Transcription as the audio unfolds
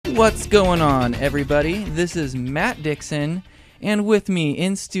What's going on, everybody? This is Matt Dixon, and with me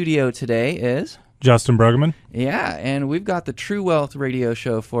in studio today is... Justin Bruggeman. Yeah, and we've got the True Wealth radio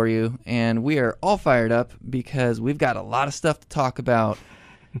show for you, and we are all fired up because we've got a lot of stuff to talk about.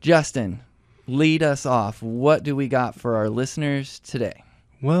 Justin, lead us off. What do we got for our listeners today?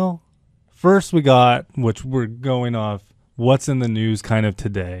 Well, first we got, which we're going off, what's in the news kind of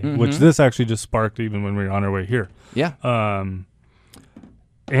today, which this actually just sparked even when we were on our way here. Yeah.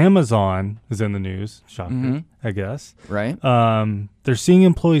 Amazon is in the news, shocking, I guess. Right. They're seeing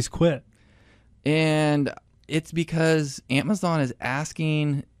employees quit. And it's because Amazon is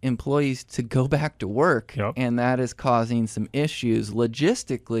asking employees to go back to work, and that is causing some issues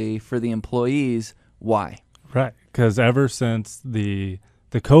logistically for the employees. Why? Right, because ever since the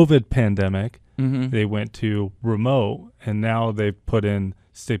COVID pandemic, they went to remote, and now they've put in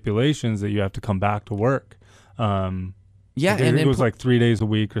stipulations that you have to come back to work. Yeah, and it was like 3 days a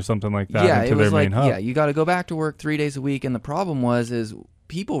week or something like that. Yeah, into it was their main hub. Yeah, you got to go back to work 3 days a week, and the problem is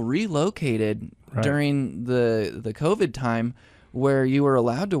people relocated during the COVID time where you were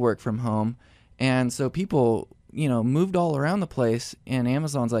allowed to work from home, and so people moved all around the place, and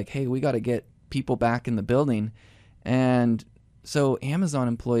Amazon's like, hey, we got to get people back in the building, and so Amazon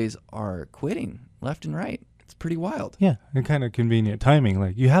employees are quitting left and right. It's pretty wild. Yeah, and kind of convenient timing.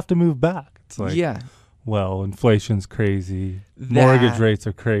 Like, you have to move back. It's like, well, inflation's crazy, mortgage rates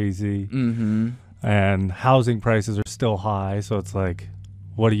are crazy, and housing prices are still high, so it's like,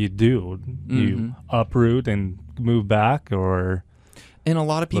 what do? You uproot and move back, or... And a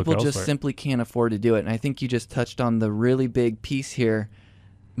lot of people just simply can't afford to do it. And I think you just touched on the really big piece here.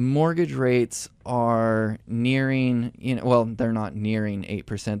 Mortgage rates are nearing, well, they're not nearing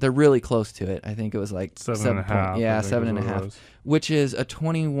 8%. They're really close to it. I think it was like 7.5. Yeah, 7.5, which is a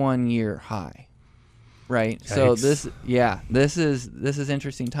 21-year high, right? Yikes. So this is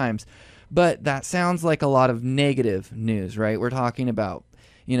interesting times. But that sounds like a lot of negative news, right? We're talking about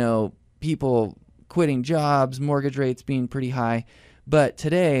people quitting jobs, mortgage rates being pretty high. But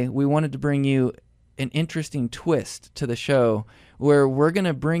today we wanted to bring you an interesting twist to the show where we're going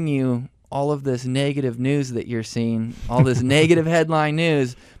to bring you all of this negative news that you're seeing, all this negative headline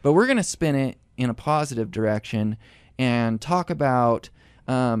news, but we're going to spin it in a positive direction and talk about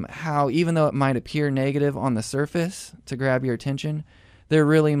how even though it might appear negative on the surface to grab your attention, there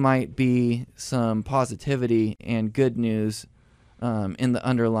really might be some positivity and good news in the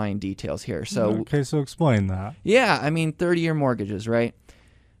underlying details here. So explain that. Yeah, I mean, 30-year mortgages, right?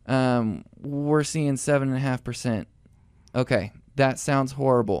 We're seeing 7.5%. Okay, that sounds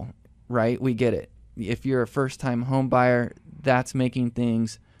horrible, right? We get it. If you're a first-time home buyer, that's making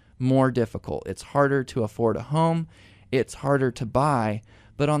things more difficult. It's harder to afford a home. It's harder to buy.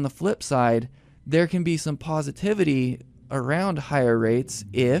 But on the flip side, there can be some positivity around higher rates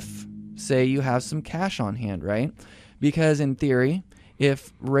if, say, you have some cash on hand, right? Because in theory,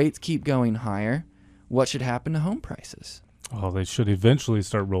 if rates keep going higher, what should happen to home prices? Oh, they should eventually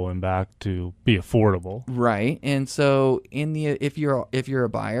start rolling back to be affordable. Right. And so if you're a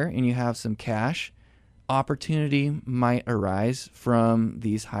buyer and you have some cash, opportunity might arise from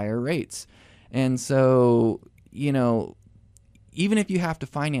these higher rates. And so, even if you have to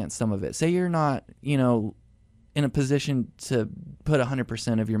finance some of it, say you're not, in a position to put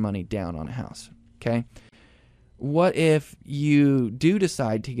 100% of your money down on a house, okay? What if you do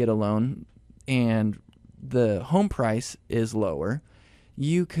decide to get a loan and the home price is lower?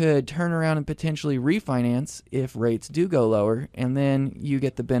 You could turn around and potentially refinance if rates do go lower, and then you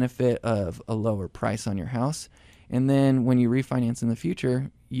get the benefit of a lower price on your house. And then when you refinance in the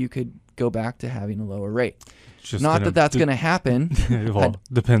future, you could go back to having a lower rate. Not that that's going to happen. Well,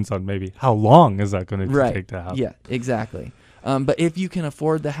 depends on maybe how long is that going to take to happen. Yeah, exactly. But if you can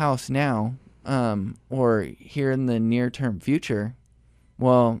afford the house now, or here in the near-term future,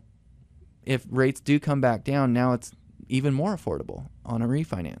 well, if rates do come back down, now it's even more affordable on a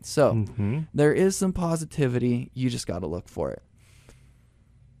refinance. So there is some positivity. You just got to look for it.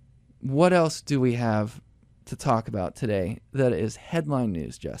 What else do we have to talk about today that is headline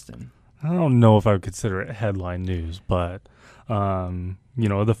news, Justin? I don't know if I would consider it headline news, but,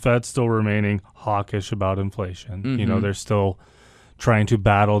 the Fed's still remaining hawkish about inflation. They're still trying to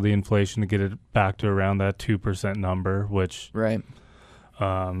battle the inflation to get it back to around that 2% number, which... Right.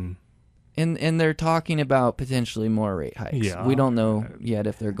 And they're talking about potentially more rate hikes. Yeah. We don't know yet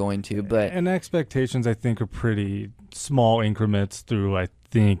if they're going to, but... And expectations, I think, are pretty small increments through, I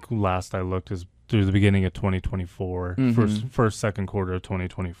think, last I looked, is through the beginning of 2024, first, second quarter of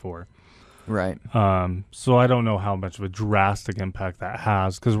 2024. Right. So I don't know how much of a drastic impact that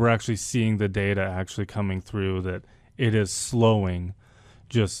has, because we're actually seeing the data actually coming through that it is slowing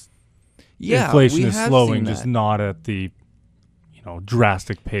just inflation is slowing, just not at the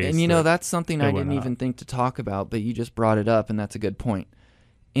drastic pace. And that's something I didn't even think to talk about, but you just brought it up, and that's a good point.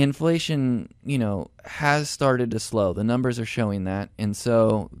 Inflation, has started to slow. The numbers are showing that, and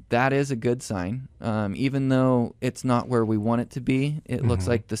so that is a good sign. Even though it's not where we want it to be, it looks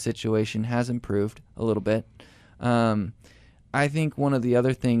like the situation has improved a little bit. I think one of the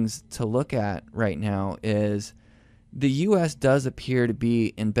other things to look at right now is the U.S. does appear to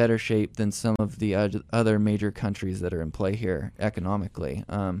be in better shape than some of the other major countries that are in play here economically.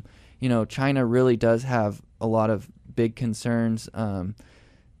 China really does have a lot of big concerns.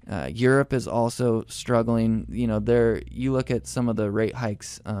 Europe is also struggling. You look at some of the rate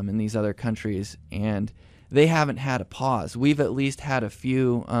hikes in these other countries, and they haven't had a pause. We've at least had a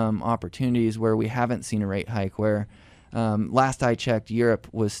few opportunities where we haven't seen a rate hike, where last I checked, Europe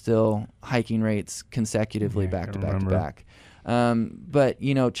was still hiking rates consecutively back to back. But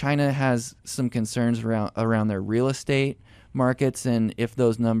China has some concerns around their real estate markets and if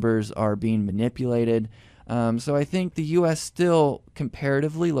those numbers are being manipulated. So I think the U.S. still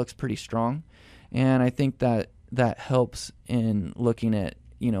comparatively looks pretty strong, and I think that helps in looking at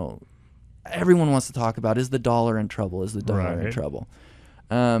everyone wants to talk about, is the dollar in trouble? Is the dollar in trouble?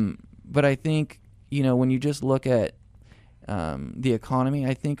 But I think when you just look at the economy,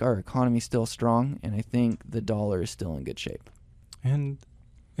 I think our economy is still strong, and I think the dollar is still in good shape. And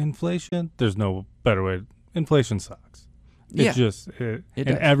inflation, there's no better way. Inflation sucks. It's just, and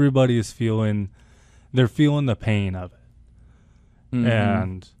everybody is they're feeling the pain of it.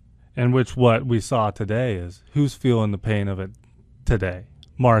 Mm-hmm. And what we saw today is, who's feeling the pain of it today,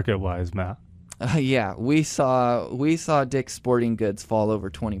 market-wise, Matt? We saw Dick's Sporting Goods fall over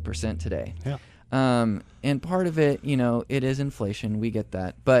 20% today. Yeah. And part of it, it is inflation. We get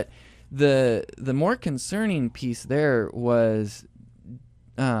that. But the more concerning piece there was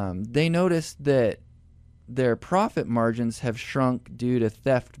they noticed that their profit margins have shrunk due to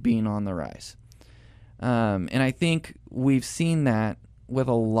theft being on the rise. And I think we've seen that with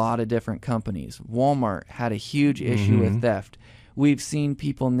a lot of different companies. Walmart had a huge issue with theft. We've seen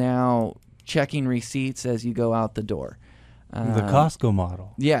people now checking receipts as you go out the door. The Costco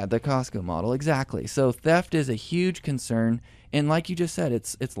model. Yeah, the Costco model, exactly. So theft is a huge concern, and like you just said,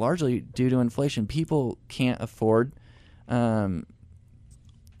 it's largely due to inflation. People can't afford to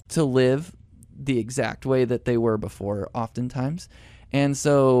live the exact way that they were before, oftentimes, and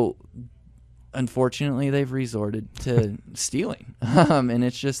so unfortunately they've resorted to stealing, and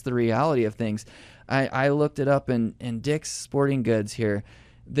it's just the reality of things. I looked it up in Dick's Sporting Goods here.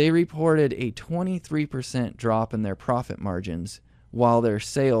 They reported a 23% drop in their profit margins while their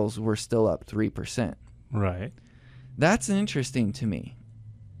sales were still up 3%. Right. That's interesting to me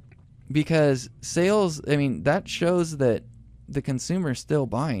because sales, that shows that the consumer's still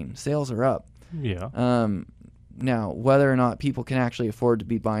buying. Sales are up. Yeah. Now, whether or not people can actually afford to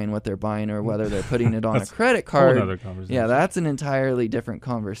be buying what they're buying or whether they're putting it on a credit card, whole other conversation. Yeah, that's an entirely different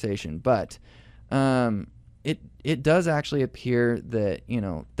conversation. But it does actually appear that,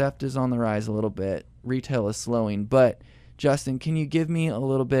 theft is on the rise a little bit. Retail is slowing. But, Justin, can you give me a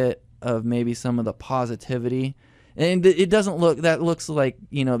little bit of maybe some of the positivity? And it doesn't looks like,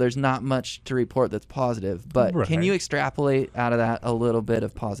 there's not much to report that's positive. But Can you extrapolate out of that a little bit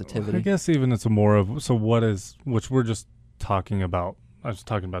of positivity? I guess even it's more of, which we're just talking about. We're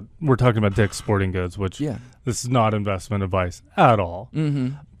talking about Dick's Sporting Goods, which this is not investment advice at all. Mm-hmm.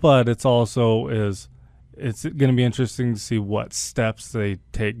 But it's also it's going to be interesting to see what steps they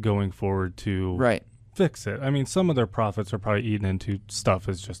take going forward to fix it. Some of their profits are probably eaten into stuff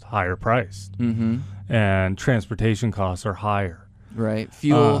is just higher priced, and transportation costs are higher. Right,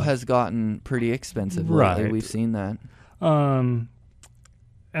 fuel has gotten pretty expensive lately. We've seen that. And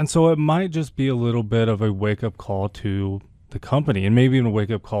so it might just be a little bit of a wake up call to the company, and maybe even a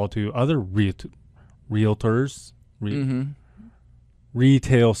wake up call to other realtors.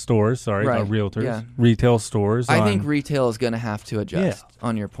 Retail stores, not realtors. Yeah. Retail stores. I think retail is going to have to adjust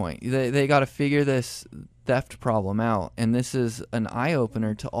on your point. They got to figure this theft problem out, and this is an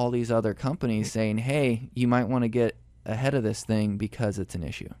eye-opener to all these other companies saying, hey, you might want to get ahead of this thing because it's an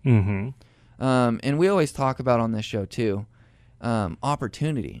issue. And we always talk about on this show, too,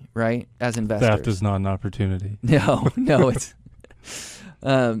 opportunity, right, as investors. Theft is not an opportunity. No, it's...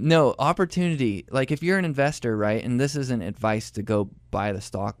 No, opportunity. Like if you're an investor, right, and this isn't advice to go buy the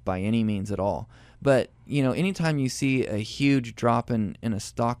stock by any means at all, but, anytime you see a huge drop in a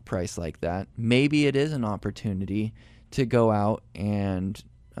stock price like that, maybe it is an opportunity to go out and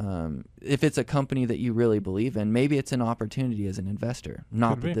if it's a company that you really believe in, maybe it's an opportunity as an investor.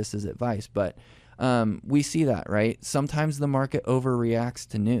 Not that this is advice, but We see that, right? Sometimes the market overreacts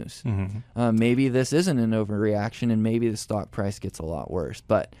to news. Maybe this isn't an overreaction, and maybe the stock price gets a lot worse.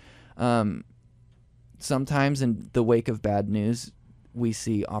 But sometimes in the wake of bad news, we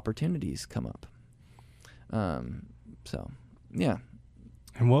see opportunities come up. So, yeah.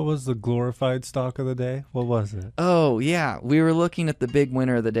 And what was the glorified stock of the day? What was it? Oh, yeah. We were looking at the big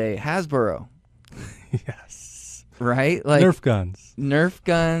winner of the day, Hasbro. Yes. Right? Like Nerf guns. Nerf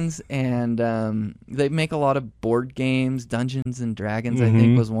guns, and they make a lot of board games. Dungeons and Dragons, I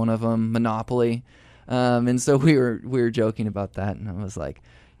think, was one of them. Monopoly. And so we were joking about that, and I was like,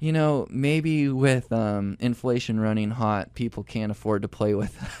 you know, maybe with inflation running hot, people can't afford to play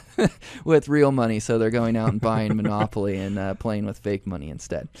with with real money, so they're going out and buying Monopoly and playing with fake money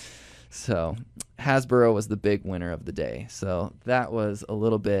instead. So Hasbro was the big winner of the day. So that was a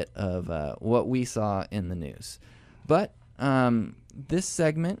little bit of what we saw in the news. But this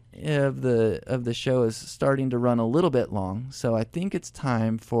segment of the show is starting to run a little bit long, so I think it's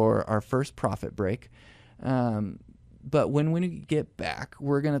time for our first profit break. But when we get back,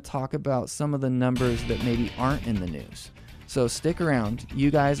 we're going to talk about some of the numbers that maybe aren't in the news. So stick around.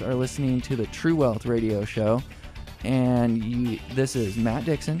 You guys are listening to the True Wealth Radio Show, and this is Matt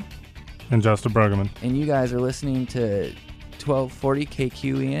Dixon. And Justin Bruggeman. And you guys are listening to 1240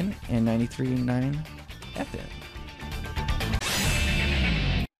 KQEN and 93.9 FM.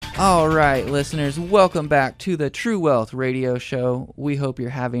 All right, listeners, welcome back to the True Wealth Radio Show. We hope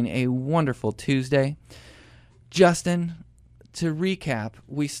you're having a wonderful Tuesday. Justin, to recap,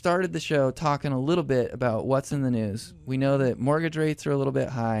 we started the show talking a little bit about what's in the news. We know that mortgage rates are a little bit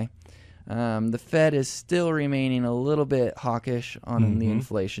high. The Fed is still remaining a little bit hawkish on the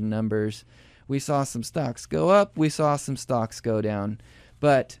inflation numbers. We saw some stocks go up. We saw some stocks go down.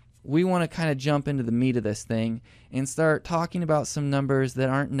 But we want to kind of jump into the meat of this thing and start talking about some numbers that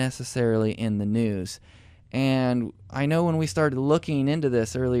aren't necessarily in the news. And I know when we started looking into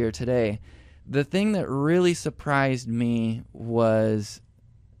this earlier today, the thing that really surprised me was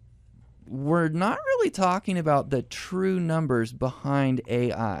we're not really talking about the true numbers behind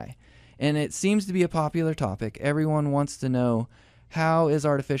AI. And it seems to be a popular topic. Everyone wants to know, how is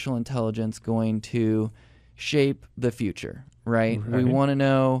artificial intelligence going to shape the future, right? We want to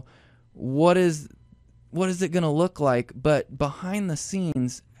know what is it going to look like, but behind the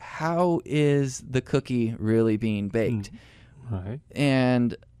scenes, how is the cookie really being baked? Right.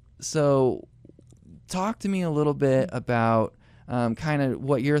 And so talk to me a little bit about kind of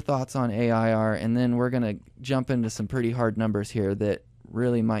what your thoughts on AI are, and then we're going to jump into some pretty hard numbers here that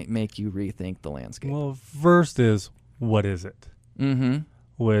really might make you rethink the landscape. Well, first is, what is it?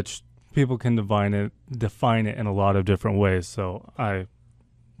 Which people can define it in a lot of different ways. So I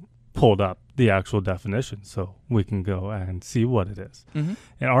pulled up the actual definition so we can go and see what it is. And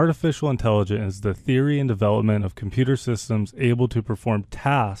artificial intelligence is the theory and development of computer systems able to perform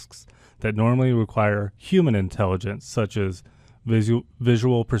tasks that normally require human intelligence, such as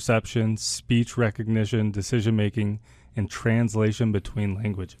visual perception, speech recognition, decision-making, and translation between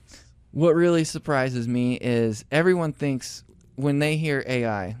languages. What really surprises me is everyone thinks, when they hear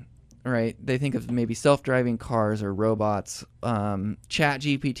AI, right, they think of maybe self-driving cars or robots.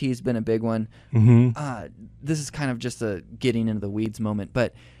 ChatGPT has been a big one. This is kind of just a getting into the weeds moment,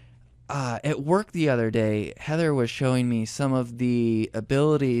 but at work the other day, Heather was showing me some of the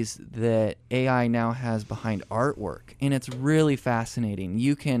abilities that AI now has behind artwork, and it's really fascinating.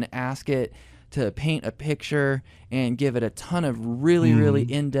 You can ask it to paint a picture and give it a ton of really, really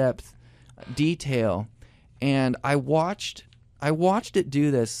in-depth detail. And I watched it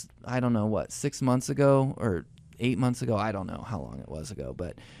do this, I don't know, 6 months ago or 8 months ago. I don't know how long it was ago.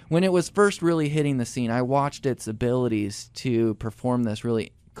 But when it was first really hitting the scene, I watched its abilities to perform this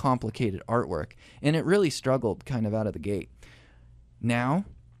really complicated artwork, and it really struggled kind of out of the gate. Now,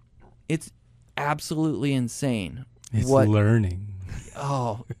 it's absolutely insane. It's learning.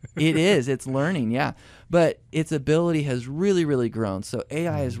 Oh, it is. It's learning, yeah. But its ability has really, really grown. So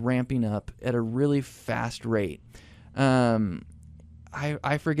AI is ramping up at a really fast rate.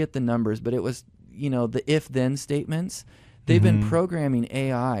 I forget the numbers, but it was, the if-then statements. They've been programming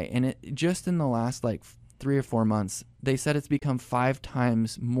AI, and it just in the last 3 or 4 months, they said it's become 5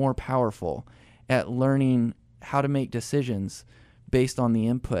 times more powerful at learning how to make decisions based on the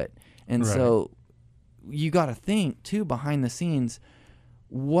input. And so you got to think, too, behind the scenes,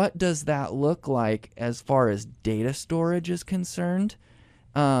 what does that look like as far as data storage is concerned?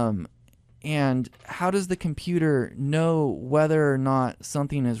 And how does the computer know whether or not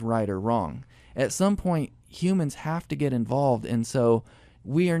something is right or wrong? At some point, humans have to get involved. And so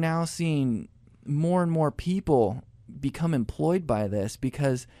we are now seeing more and more people become employed by this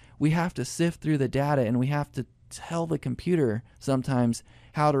because we have to sift through the data and we have to tell the computer sometimes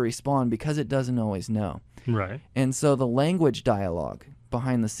how to respond because it doesn't always know. Right. And so the language dialogue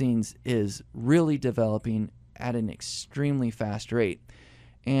behind the scenes is really developing at an extremely fast rate.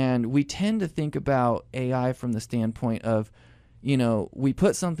 And we tend to think about AI from the standpoint of, we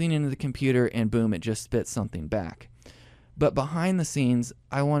put something into the computer and boom, it just spits something back. But behind the scenes,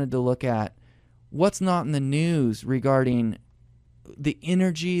 I wanted to look at what's not in the news regarding the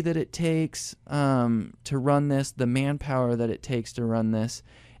energy that it takes to run this, the manpower that it takes to run this,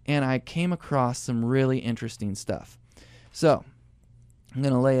 and I came across some really interesting stuff. So I'm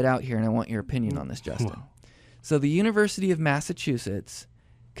going to lay it out here, and I want your opinion on this, Justin. Wow. So the University of Massachusetts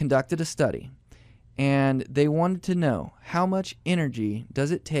conducted a study, and they wanted to know how much energy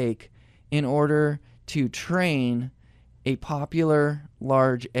does it take in order to train a popular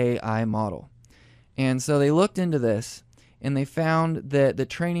large AI model. And so they looked into this, and they found that the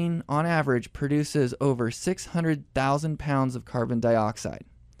training on average produces over 600,000 pounds of carbon dioxide.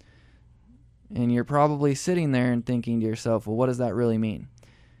 And you're probably sitting there and thinking to yourself, well, what does that really mean?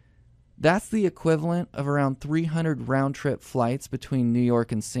 That's the equivalent of around 300 round-trip flights between New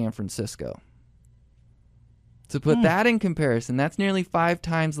York and San Francisco. To put that in comparison, that's nearly 5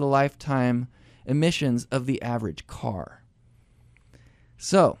 times the lifetime emissions of the average car.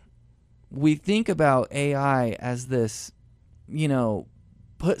 So we think about AI as this,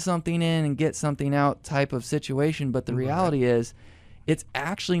 put something in and get something out type of situation, but the reality is it's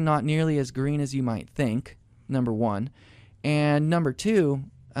actually not nearly as green as you might think, number one. And number two,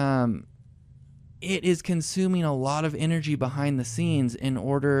 it is consuming a lot of energy behind the scenes and a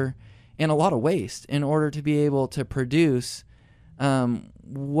lot of waste in order to be able to produce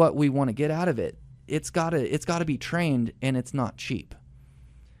what we want to get out of it. It's got to be trained, and it's not cheap.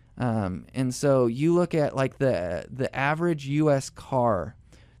 And so you look at like the average U.S. car,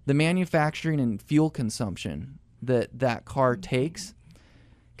 the manufacturing and fuel consumption that car takes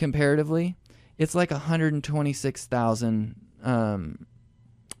comparatively, it's like 126,000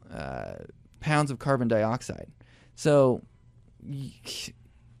 pounds of carbon dioxide. So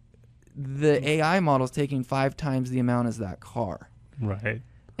the AI model is taking 5 times the amount as that car. Right.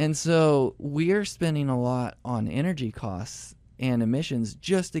 And so we are spending a lot on energy costs and emissions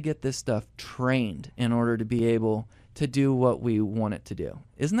just to get this stuff trained in order to be able to do what we want it to do.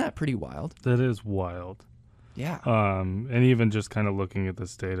 Isn't that pretty wild? That is wild. Yeah. And even just kind of looking at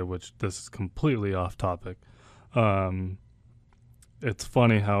this data, which this is completely off topic, it's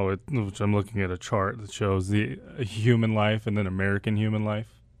funny how which I'm looking at a chart that shows the human life and then American human life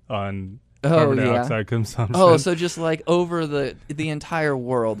on carbon dioxide consumption. Oh, so just like over the entire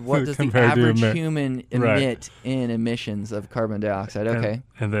world, what does the average human emit in emissions of carbon dioxide? Okay.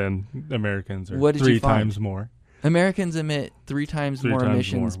 And then Americans are 3 times more. Americans emit 3 times more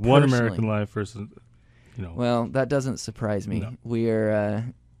emissions personally. One American life versus, Well, that doesn't surprise me. No. We are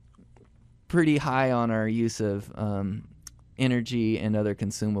pretty high on our use of energy and other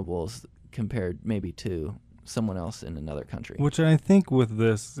consumables compared maybe to someone else in another country. Which I think with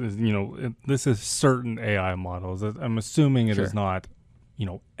this is, this is certain AI models. I'm assuming it is not,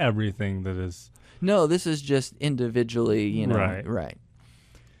 everything that is. No, this is just individually, Right.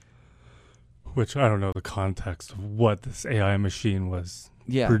 Which I don't know the context of what this AI machine was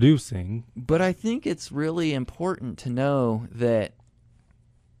producing. But I think it's really important to know that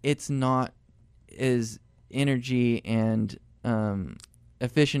it's not as energy and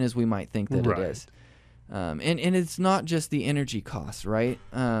efficient as we might think that it is. And it's not just the energy costs, right?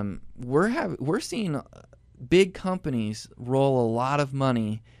 We're seeing big companies roll a lot of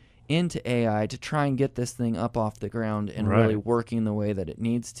money into AI to try and get this thing up off the ground and really working the way that it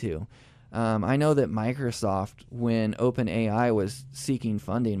needs to. I know that Microsoft, when OpenAI was seeking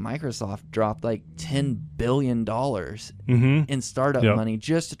funding, Microsoft dropped like $10 billion in startup money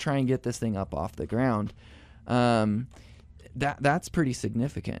just to try and get this thing up off the ground. That's pretty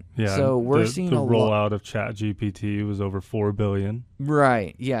significant. Yeah. So we're seeing the rollout of ChatGPT was over $4 billion.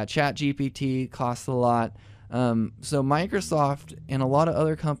 Right. Yeah. ChatGPT costs a lot. So Microsoft and a lot of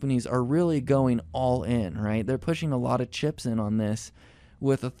other companies are really going all in. Right. They're pushing a lot of chips in on this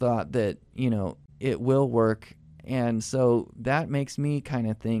with the thought that it will work. And so that makes me kind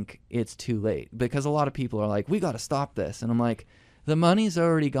of think it's too late, because a lot of people are like, we got to stop this. And I'm like, the money's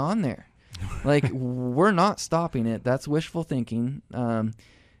already gone there. Like, we're not stopping it. That's wishful thinking.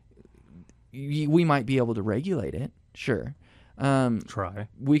 We might be able to regulate it. Sure. Try.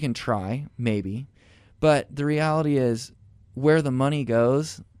 We can try, maybe. But the reality is, where the money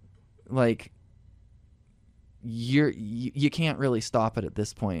goes, like, you can't really stop it at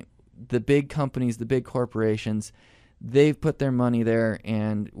this point. The big companies, the big corporations, they've put their money there,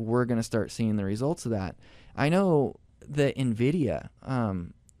 and we're going to start seeing the results of that. I know that NVIDIA,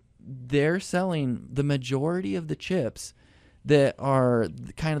 they're selling the majority of the chips that are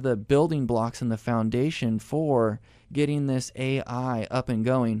kind of the building blocks and the foundation for getting this AI up and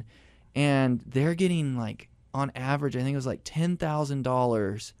going. And they're getting, like, on average, I think it was like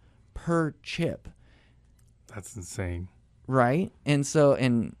 $10,000 per chip. That's insane. Right? And so,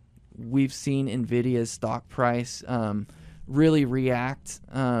 and we've seen NVIDIA's stock price really react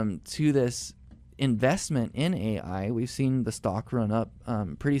to this investment in AI. We've seen the stock run up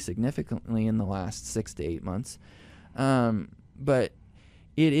pretty significantly in the last 6 to 8 months. But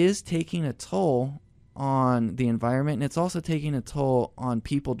it is taking a toll on the environment, and it's also taking a toll on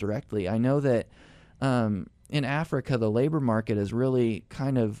people directly. I know that in Africa, the labor market is really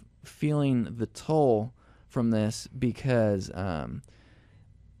kind of feeling the toll from this because,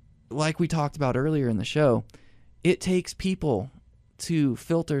 like we talked about earlier in the show, it takes people to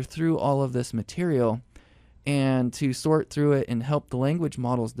filter through all of this material and to sort through it and help the language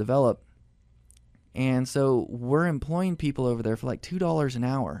models develop. And so we're employing people over there for like $2 an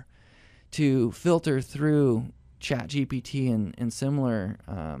hour to filter through ChatGPT and similar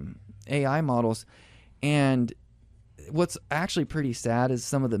AI models. And what's actually pretty sad is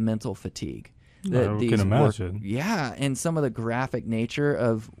some of the mental fatigue that I can imagine. Yeah, and some of the graphic nature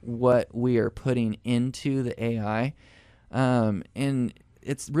of what we are putting into the AI. And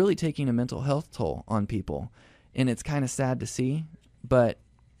it's really taking a mental health toll on people. And it's kind of sad to see, but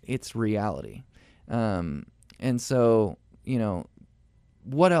it's reality. And so, you know,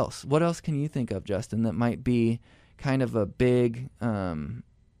 what else? What else can you think of, Justin, that might be kind of a big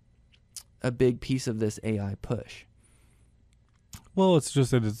piece of this AI push? Well, it's just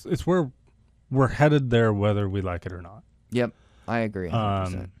that it's where we're headed there, whether we like it or not. Yep, I agree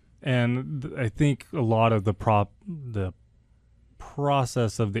 100%. And I think a lot of the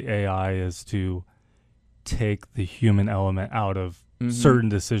process of the AI is to take the human element out of certain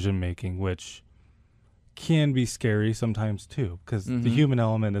decision making, which can be scary sometimes too, because the human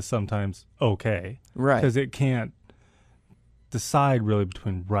element is sometimes okay, right? Because it can't decide really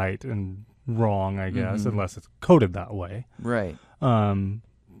between right and wrong, I guess, unless it's coded that way, right? And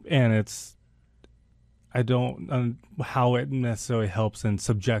it's, I don't how it necessarily helps in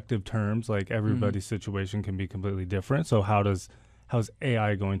subjective terms. Like everybody's situation can be completely different. So how's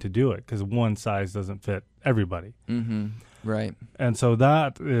AI going to do it? Because one size doesn't fit everybody. Right. And so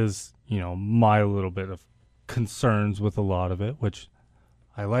that is, you know, my little bit of concerns with a lot of it, which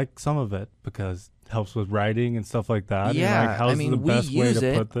I like some of it because it helps with writing and stuff like that. Yeah, and like, how's the best way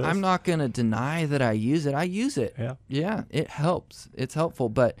to put this? I'm not going to deny that I use it. I use it. Yeah, it helps. It's helpful.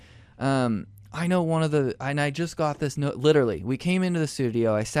 But I know and I just got this note, literally, we came into the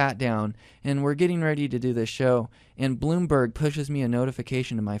studio, I sat down, and we're getting ready to do this show, and Bloomberg pushes me a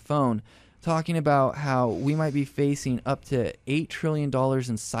notification to my phone talking about how we might be facing up to $8 trillion in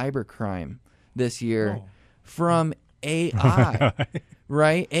cybercrime this year from AI,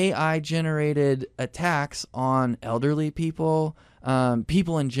 right? AI-generated attacks on elderly people,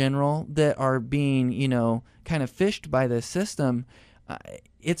 people in general that are being, you know, kind of fished by this system.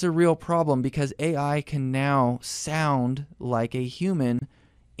 It's a real problem because AI can now sound like a human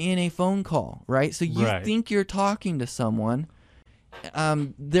in a phone call, right? So you think you're talking to someone.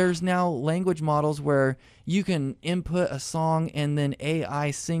 There's now language models where you can input a song and then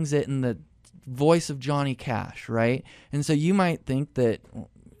AI sings it in the voice of Johnny Cash, right? And so you might think that,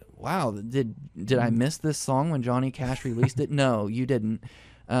 wow, did I miss this song when Johnny Cash released it? No, you didn't.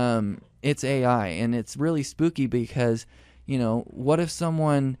 It's AI, and it's really spooky because, you know, what if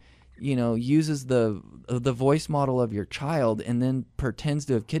someone, you know, uses the voice model of your child and then pretends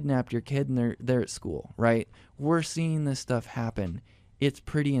to have kidnapped your kid and they're at school, right? We're seeing this stuff happen. It's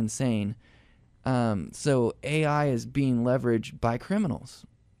pretty insane. So AI is being leveraged by criminals.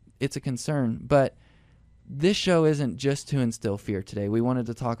 It's a concern, but this show isn't just to instill fear today. We wanted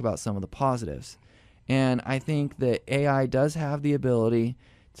to talk about some of the positives. And I think that AI does have the ability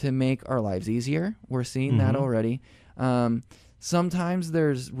to make our lives easier. We're seeing that already. Sometimes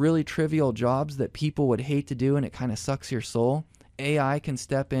there's really trivial jobs that people would hate to do and it kind of sucks your soul. AI can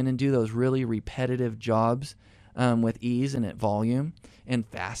step in and do those really repetitive jobs with ease and at volume and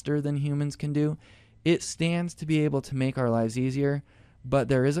faster than humans can do. It stands to be able to make our lives easier, but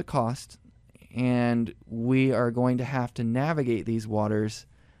there is a cost, and we are going to have to navigate these waters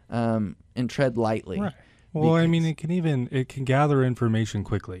and tread lightly. Right. Well, I mean, it can gather information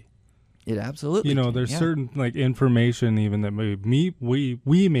quickly. It absolutely You know, can, there's certain like information even that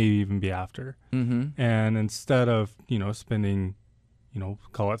we may even be after. And instead of, you know, spending, you know,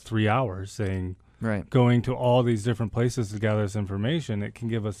 call it 3 hours saying, Right. Going to all these different places to gather this information, it can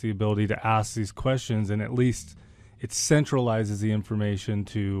give us the ability to ask these questions, and at least it centralizes the information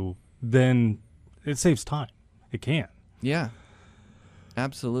to then it saves time. It can. Yeah,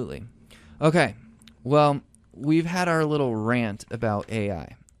 absolutely. Okay, well, we've had our little rant about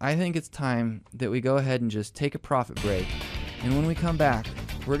AI. I think it's time that we go ahead and just take a profit break. And when we come back,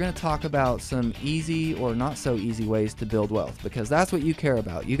 we're going to talk about some easy or not so easy ways to build wealth, because that's what you care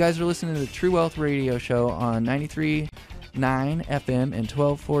about. You guys are listening to the True Wealth Radio Show on 93.9 FM and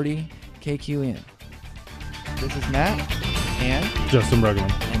 1240 KQN. This is Matt and Justin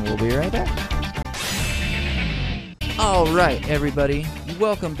Bruggeman, and we'll be right back. All right, everybody.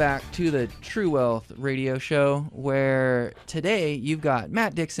 Welcome back to the True Wealth Radio Show, where today you've got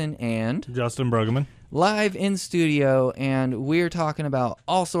Matt Dixon and Justin Bruggeman live in studio, and we're talking about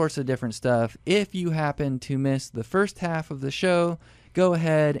all sorts of different stuff. If you happen to miss the first half of the show, go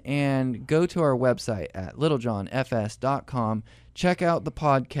ahead and go to our website at littlejohnfs.com. Check out the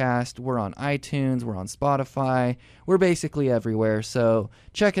podcast. We're on iTunes. We're on Spotify. We're basically everywhere, so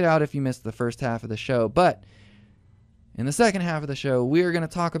check it out if you missed the first half of the show. But in the second half of the show, we are going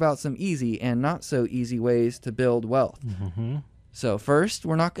to talk about some easy and not so easy ways to build wealth. Mm-hmm. So first,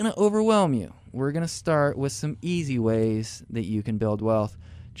 we're not going to overwhelm you. We're going to start with some easy ways that you can build wealth.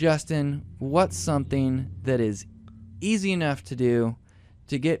 Justin, what's something that is easy enough to do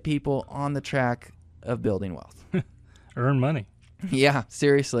to get people on the track of building wealth? Earn money. Yeah,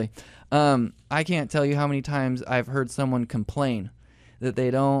 seriously. I can't tell you how many times I've heard someone complain that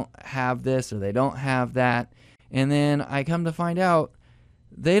they don't have this or they don't have that. And then I come to find out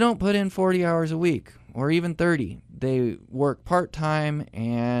they don't put in 40 hours a week or even 30. They work part-time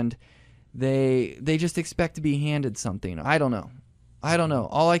and they just expect to be handed something. I don't know.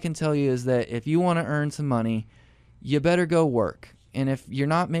 All I can tell you is that if you want to earn some money, you better go work. And if you're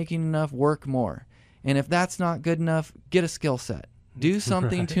not making enough, work more. And if that's not good enough, get a skill set. Do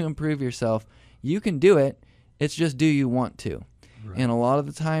something to improve yourself. You can do it. It's just, do you want to? Right. And a lot of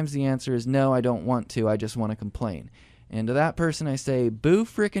the times the answer is no, I don't want to. I just want to complain. And to that person I say, boo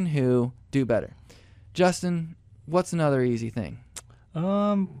frickin' who, do better. Justin, what's another easy thing?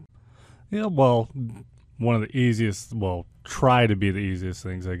 Yeah, well, one of the easiest, try to be the easiest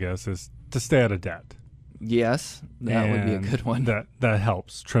things, I guess, is to stay out of debt. Yes, that would be a good one. That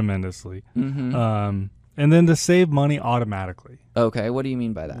helps tremendously. Mm-hmm. And then to save money automatically. Okay, what do you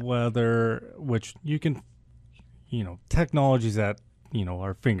mean by that? Which you can, technology's at,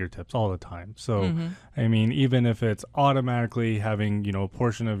 our fingertips all the time. So, I mean, even if it's automatically having, a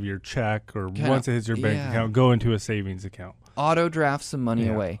portion of your check or once it hits your bank account, go into a savings account. Auto draft some money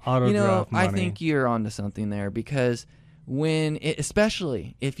away. Auto draft money. I think you're onto something there, because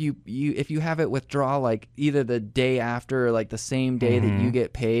especially if you have it withdraw like either the day after or like the same day that you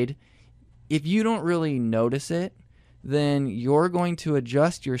get paid, if you don't really notice it, then you're going to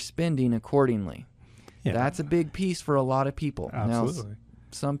adjust your spending accordingly. Yeah. That's a big piece for a lot of people. Absolutely. Now,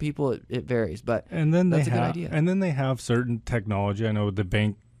 some people it varies, but that's a good idea. And then they have certain technology. I know the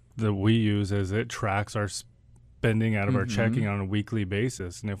bank that we use it tracks our spending out of our checking on a weekly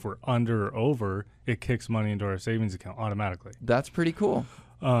basis, and if we're under or over, it kicks money into our savings account automatically. That's pretty cool.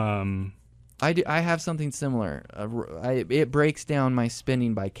 I have something similar. It breaks down my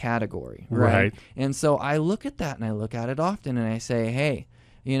spending by category, right? And so I look at that, and I look at it often, and I say, hey,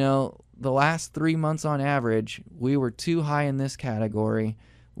 the last 3 months on average, we were too high in this category.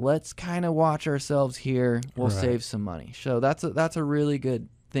 Let's kind of watch ourselves here. We'll save some money. So that's a really good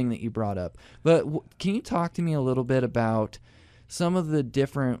thing that you brought up. But can you talk to me a little bit about some of the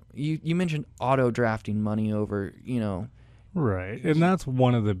different, you mentioned auto drafting money over, Right. And that's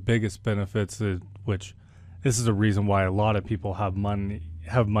one of the biggest benefits, which this is a reason why a lot of people have money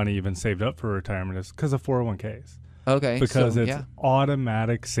even saved up for retirement, is because of 401ks. Okay. Because it's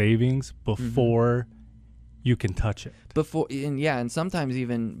automatic savings before you can touch it. And sometimes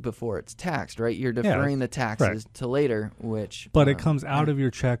even before it's taxed, right? You're deferring the taxes to later, But it comes out of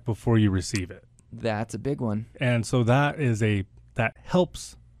your check before you receive it. That's a big one. And so that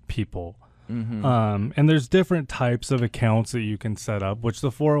helps people. And there's different types of accounts that you can set up, which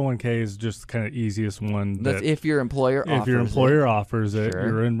the 401k is just kind of easiast one. That's if your employer offers it, sure.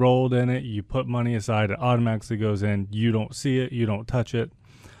 You're enrolled in it, you put money aside, it automatically goes in. You don't see it, you don't touch it.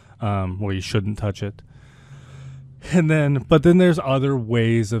 You shouldn't touch it. But then there's other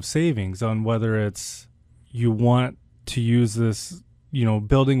ways of savings on whether it's you want to use this,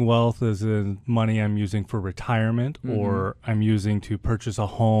 building wealth as in money I'm using for retirement or I'm using to purchase a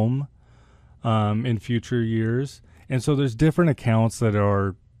home in future years. And so there's different accounts that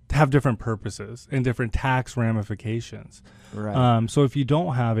are have different purposes and different tax ramifications. Right. So if you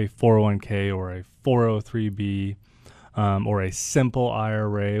don't have a 401k or a 403b or a simple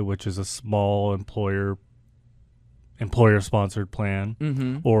IRA, which is a small employer-sponsored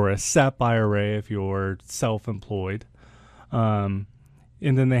plan, or a SEP IRA if you're self-employed, and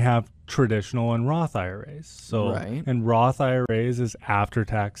then they have traditional and Roth IRAs. So, and Roth IRAs is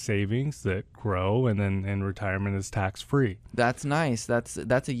after-tax savings that grow, and then in retirement is tax-free. That's nice. That's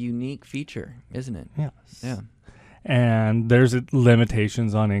a unique feature, isn't it? Yes. Yeah. And there's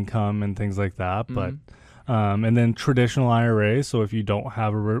limitations on income and things like that, but and then traditional IRAs. So if you don't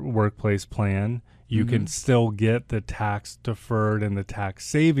have a workplace plan, you can still get the tax deferred and the tax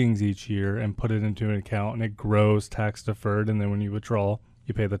savings each year and put it into an account, and it grows tax deferred. And then when you withdraw,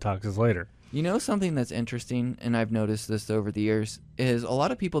 you pay the taxes later. You know, something that's interesting, and I've noticed this over the years, is a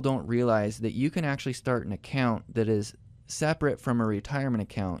lot of people don't realize that you can actually start an account that is separate from a retirement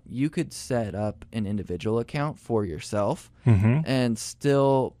account. You could set up an individual account for yourself and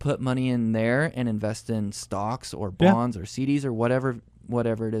still put money in there and invest in stocks or bonds or CDs or whatever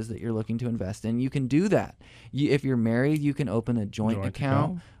it is that you're looking to invest in. You can do that. If you're married, you can open a joint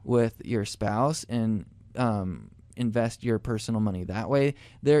account with your spouse and invest your personal money that way.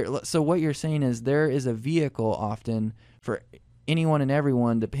 So what you're saying is there is a vehicle often for anyone and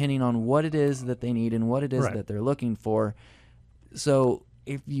everyone, depending on what it is that they need and what it is that they're looking for. So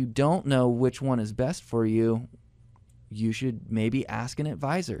if you don't know which one is best for you, you should maybe ask an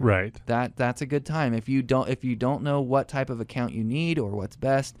advisor. Right. That's a good time. If you don't know what type of account you need or what's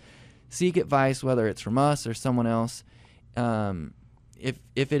best, seek advice, whether it's from us or someone else. If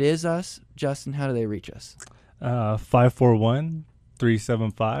it is us, Justin, how do they reach us?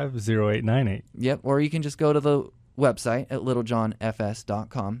 541-375-0898. Yep. Or you can just go to the website at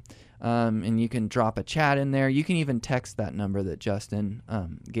littlejohnfs.com, and you can drop a chat in there. You can even text that number that Justin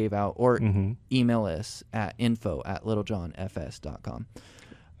gave out, or email us at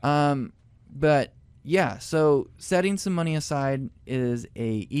info@littlejohnfs.com. But yeah, so setting some money aside is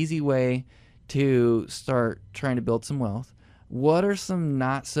a easy way to start trying to build some wealth. What are some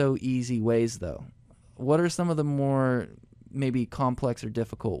not so easy ways, though? What are some of the more maybe complex or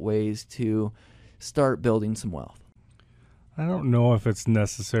difficult ways to start building some wealth? I don't know if it's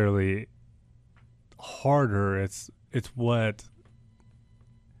necessarily harder. It's what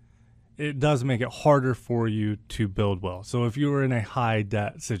it does make it harder for you to build wealth. So if you were in a high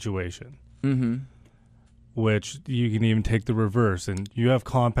debt situation, which you can even take the reverse, and you have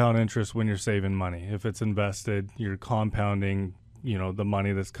compound interest when you're saving money. If it's invested, you're compounding, the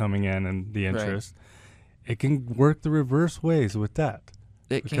money that's coming in and the interest. Right. It can work the reverse ways with debt.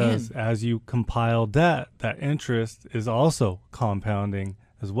 Because as you compile debt, that interest is also compounding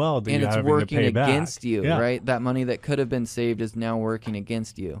as well. That and you're it's having working to pay against back. you, right? That money that could have been saved is now working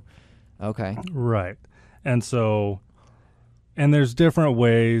against you. Okay. Right. And so, and there's different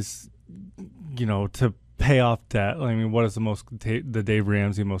ways, to pay off debt. I mean, what is the Dave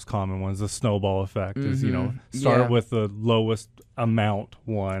Ramsey most common one is the snowball effect. Is, start with the lowest amount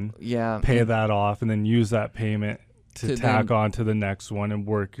one. Yeah. Pay that off, and then use that payment to tack on to the next one and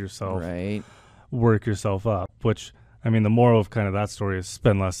work yourself up. Which, I mean, the moral of kind of that story is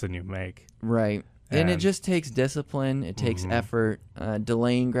spend less than you make. Right. And it just takes discipline. It takes effort,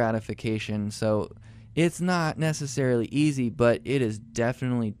 delaying gratification. So it's not necessarily easy, but it is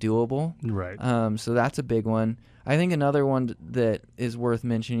definitely doable. Right. So that's a big one. I think another one that is worth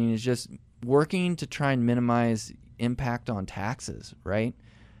mentioning is just working to try and minimize impact on taxes, right?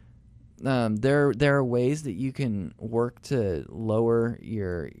 There are ways that you can work to lower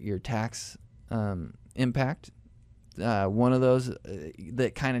your tax impact. One of those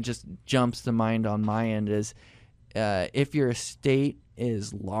that kind of just jumps to mind on my end is if your estate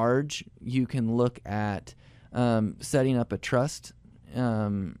is large, you can look at setting up a trust,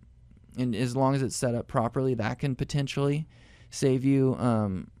 and as long as it's set up properly, that can potentially save you,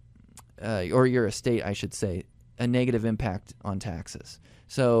 or your estate, I should say, a negative impact on taxes.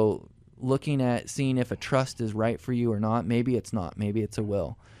 So looking at seeing if a trust is right for you or not. Maybe it's not. Maybe it's a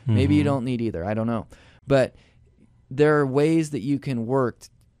will. Maybe you don't need either. I don't know. But there are ways that you can work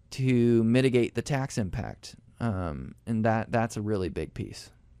to mitigate the tax impact, and that's a really big piece.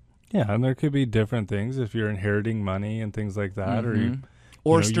 Yeah, and there could be different things if you're inheriting money and things like that,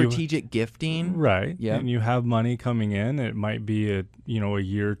 or strategic gifting. Right. Yeah. And you have money coming in. It might be a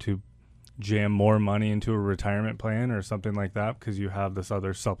year to jam more money into a retirement plan or something like that because you have this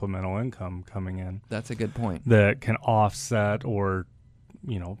other supplemental income coming in. That's a good point. That can offset, or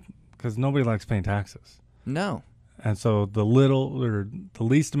because nobody likes paying taxes. No. And so the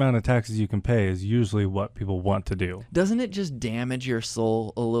least amount of taxes you can pay is usually what people want to do. Doesn't it just damage your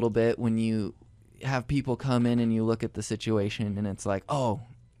soul a little bit when you have people come in and you look at the situation and it's like, oh,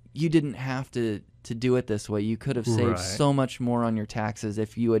 you didn't have to do it this way. You could have saved so much more on your taxes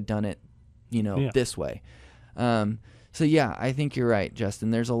if you had done it, this way. So yeah, I think you're right,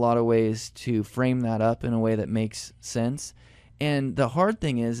 Justin. There's a lot of ways to frame that up in a way that makes sense. And the hard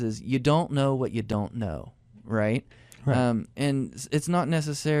thing is you don't know what you don't know. Right. And it's not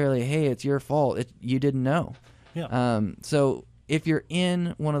necessarily, hey, it's your fault. You didn't know. Yeah. So if you're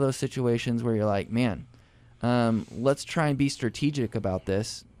in one of those situations where you're like, man, let's try and be strategic about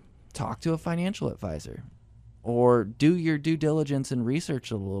this, talk to a financial advisor or do your due diligence and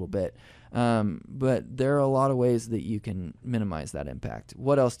research a little bit. But there are a lot of ways that you can minimize that impact.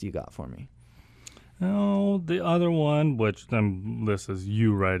 What else do you got for me? Oh, the other one, which this is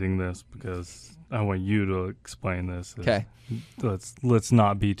you writing this because I want you to explain this. Okay. Let's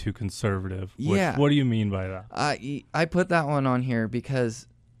not be too conservative. Yeah. What do you mean by that? I put that one on here because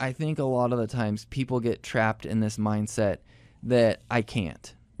I think a lot of the times people get trapped in this mindset that I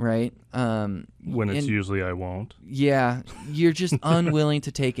can't, right? When it's usually I won't. Yeah. You're just unwilling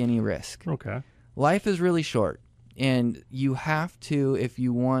to take any risk. Okay. Life is really short, and you have to, if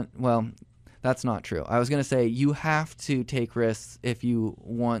you want, well, that's not true. I was going to say you have to take risks if you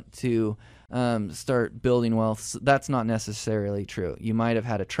want to start building wealth. That's not necessarily true. You might have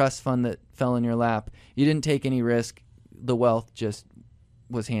had a trust fund that fell in your lap. You didn't take any risk. The wealth just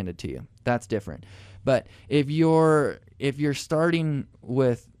was handed to you. That's different. But if you're starting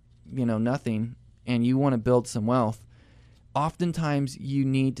with nothing and you want to build some wealth, oftentimes you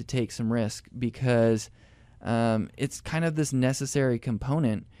need to take some risk because it's kind of this necessary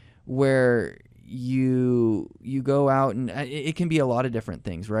component where you go out and it can be a lot of different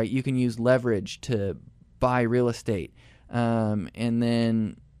things, right? You can use leverage to buy real estate and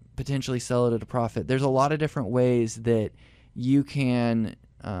then potentially sell it at a profit. There's a lot of different ways that you can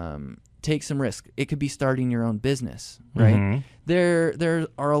take some risk. It could be starting your own business, right? Mm-hmm. There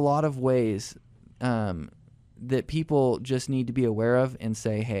are a lot of ways that people just need to be aware of and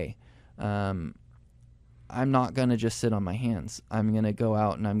say, hey, I'm not going to just sit on my hands. I'm going to go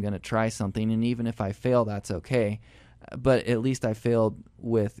out and I'm going to try something. And even if I fail, that's okay. But at least I failed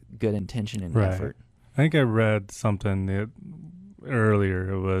with good intention and effort. I think I read something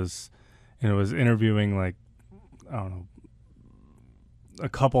earlier. It was interviewing like, I don't know, a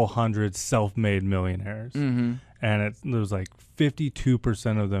couple hundred self-made millionaires. Mm-hmm. And there was like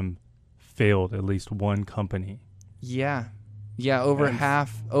 52% of them failed at least one company. Yeah. Yeah, over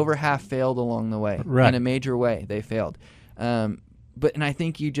half failed along the way. Right. In a major way, they failed. And I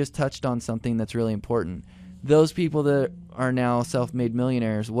think you just touched on something that's really important. Those people that are now self-made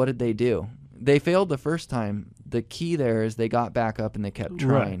millionaires, what did they do? They failed the first time. The key there is they got back up and they kept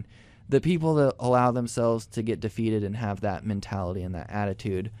trying. Right. The people that allow themselves to get defeated and have that mentality and that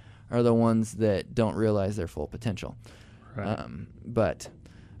attitude are the ones that don't realize their full potential. Right. But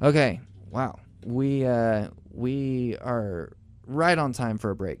okay, wow, we are right on time for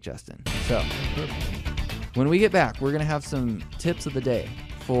a break, Justin. So when we get back, we're going to have some tips of the day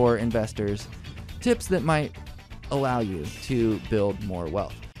for investors, tips that might allow you to build more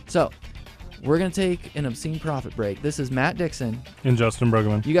wealth. So we're going to take an obscene profit break. This is Matt Dixon. And Justin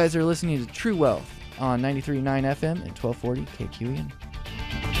Bruggeman. You guys are listening to True Wealth on 93.9 FM and 1240 KQEN.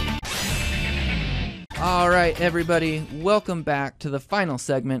 All right, everybody, welcome back to the final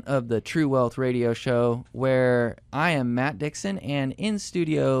segment of the True Wealth Radio Show, where I am Matt Dixon, and in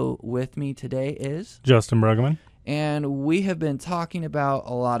studio with me today is Justin Bruggeman. And we have been talking about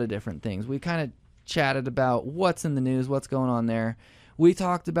a lot of different things. We kind of chatted about what's in the news, what's going on there. We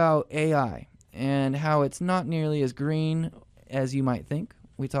talked about AI and how it's not nearly as green as you might think.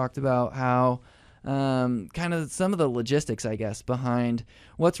 We talked about how kind of some of the logistics, I guess, behind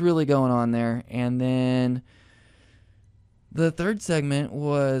what's really going on there. And then the third segment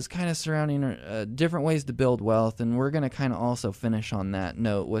was kind of surrounding different ways to build wealth. And we're going to kind of also finish on that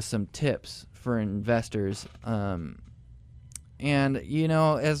note with some tips for investors. And,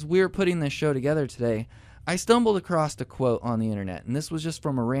 as we were putting this show together today, I stumbled across a quote on the internet, and this was just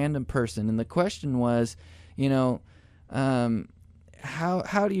from a random person. And the question was,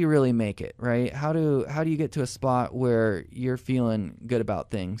 how do you really make it, right? How do you get to a spot where you're feeling good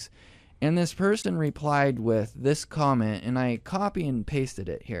about things? And this person replied with this comment, and I copy and pasted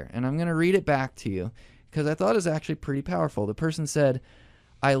it here. And I'm going to read it back to you because I thought it was actually pretty powerful. The person said,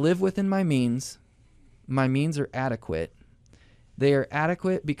 "I live within my means. My means are adequate. They are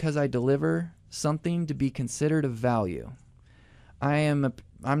adequate because I deliver something to be considered of value. I'm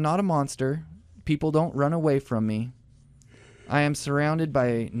not a monster. People don't run away from me. I am surrounded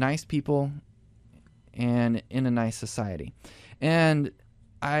by nice people and in a nice society. And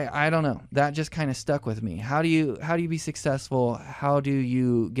I don't know. That just kind of stuck with me. How do you be successful? How do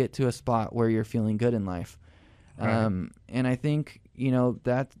you get to a spot where you're feeling good in life? Right. And I think,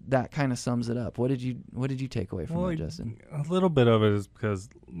 that kind of sums it up. What did you take away from that, Justin? A little bit of it is because,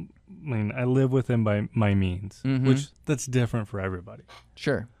 I live within my means, which that's different for everybody.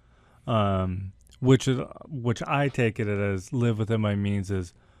 Sure. Which I take it as live within my means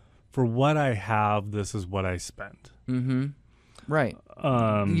is, for what I have, this is what I spend. Mm-hmm. Right.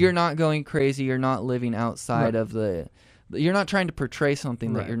 You're not going crazy. You're not living outside of you're not trying to portray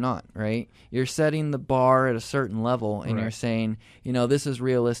something that you're not, right? You're setting the bar at a certain level, and you're saying, this is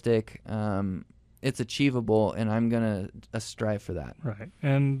realistic, it's achievable, and I'm going to strive for that. Right.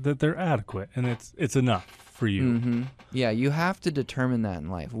 And that they're adequate, and it's enough for you. Mm-hmm. Yeah, you have to determine that in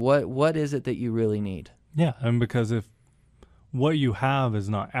life. What is it that you really need? Yeah, and because if what you have is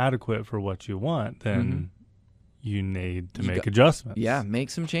not adequate for what you want, then you need to make adjustments. Yeah, make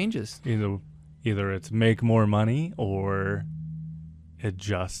some changes. Either it's make more money or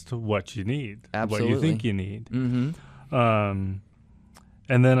adjust what you need, Absolutely. what you think you need. Mm-hmm.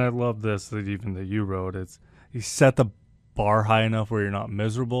 And then I love this that you wrote. It's you set the bar high enough where you're not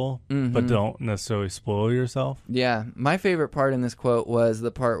miserable, but don't necessarily spoil yourself. Yeah, my favorite part in this quote was the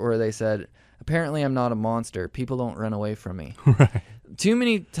part where they said, "Apparently, I'm not a monster. People don't run away from me." Right. Too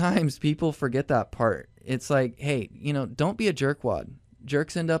many times people forget that part. It's like, hey, don't be a jerkwad.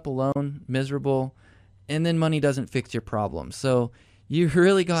 Jerks end up alone, miserable, and then money doesn't fix your problems. So you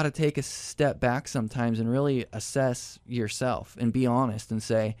really got to take a step back sometimes and really assess yourself and be honest and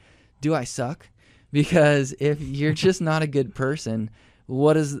say, do I suck? Because if you're just not a good person,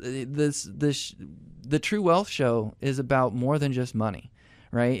 what is the True Wealth Show is about more than just money,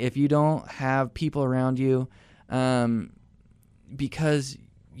 right? If you don't have people around you because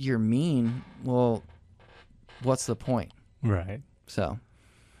you're mean, well, what's the point? Right. So,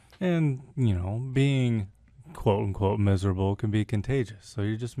 and being quote unquote miserable can be contagious. So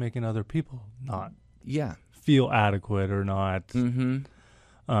you're just making other people not feel adequate or not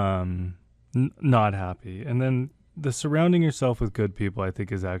not happy. And then the surrounding yourself with good people, I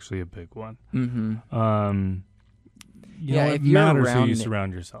think, is actually a big one. It matters who you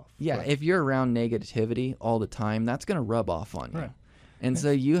surround yourself. Yeah, with. If you're around negativity all the time, that's going to rub off on you. Right. And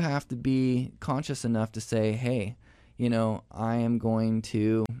so you have to be conscious enough to say, hey, I am going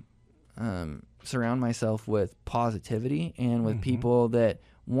to surround myself with positivity and with people that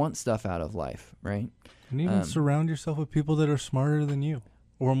want stuff out of life, right? And even surround yourself with people that are smarter than you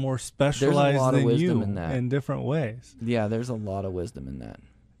or more specialized than you in different ways. Yeah, there's a lot of wisdom in that.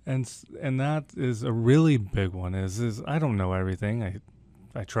 And that is a really big one is I don't know everything.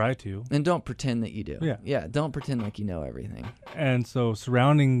 I try to. And don't pretend that you do. Yeah, don't pretend like you know everything. And so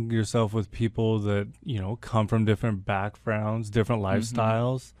surrounding yourself with people that, come from different backgrounds, different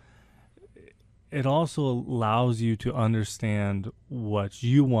lifestyles, it also allows you to understand what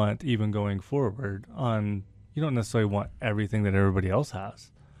you want even going forward. You don't necessarily want everything that everybody else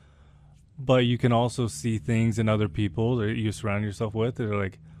has. But you can also see things in other people that you surround yourself with that are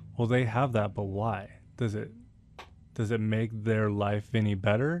like, well, they have that, but why? Does it make their life any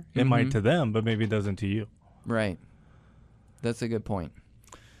better? It might to them, but maybe it doesn't to you. Right. That's a good point.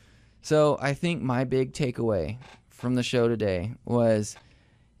 So I think my big takeaway from the show today was,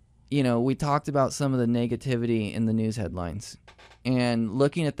 we talked about some of the negativity in the news headlines and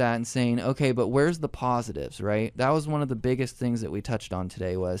looking at that and saying, okay, but where's the positives, right? That was one of the biggest things that we touched on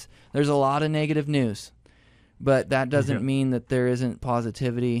today was there's a lot of negative news, but that doesn't mean that there isn't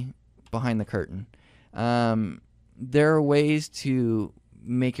positivity behind the curtain. There are ways to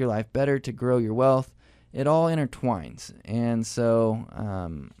make your life better, to grow your wealth. It all intertwines. And so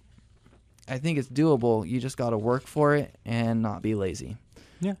I think it's doable. You just got to work for it and not be lazy.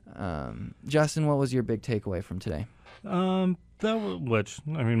 Yeah. Justin, what was your big takeaway from today? My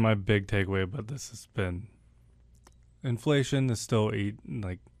big takeaway about this has been inflation is still it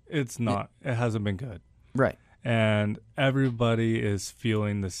hasn't been good. Right. And everybody is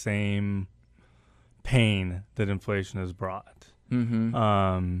feeling the same pain that inflation has brought. It's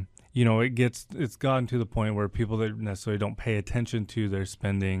gotten to the point where people that necessarily don't pay attention to their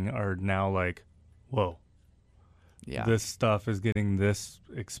spending are now like, whoa, this stuff is getting this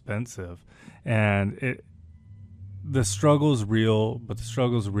expensive. And the struggle's real, but the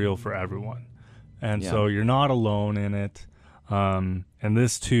struggle's real for everyone. And so you're not alone in it. And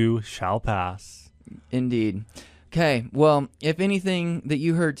this too shall pass. Indeed. Okay, well, if anything that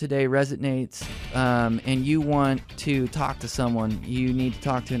you heard today resonates and you want to talk to someone, you need to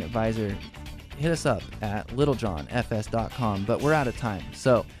talk to an advisor, hit us up at littlejohnfs.com. But we're out of time.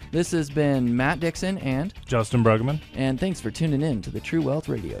 So this has been Matt Dixon and Justin Bruggeman. And thanks for tuning in to the True Wealth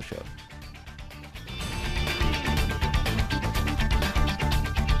Radio Show.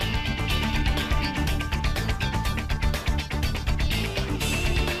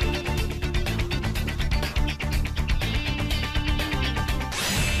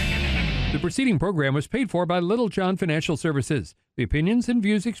 The preceding program was paid for by Little John Financial Services. The opinions and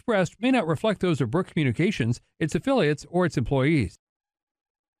views expressed may not reflect those of Brooke Communications, its affiliates, or its employees.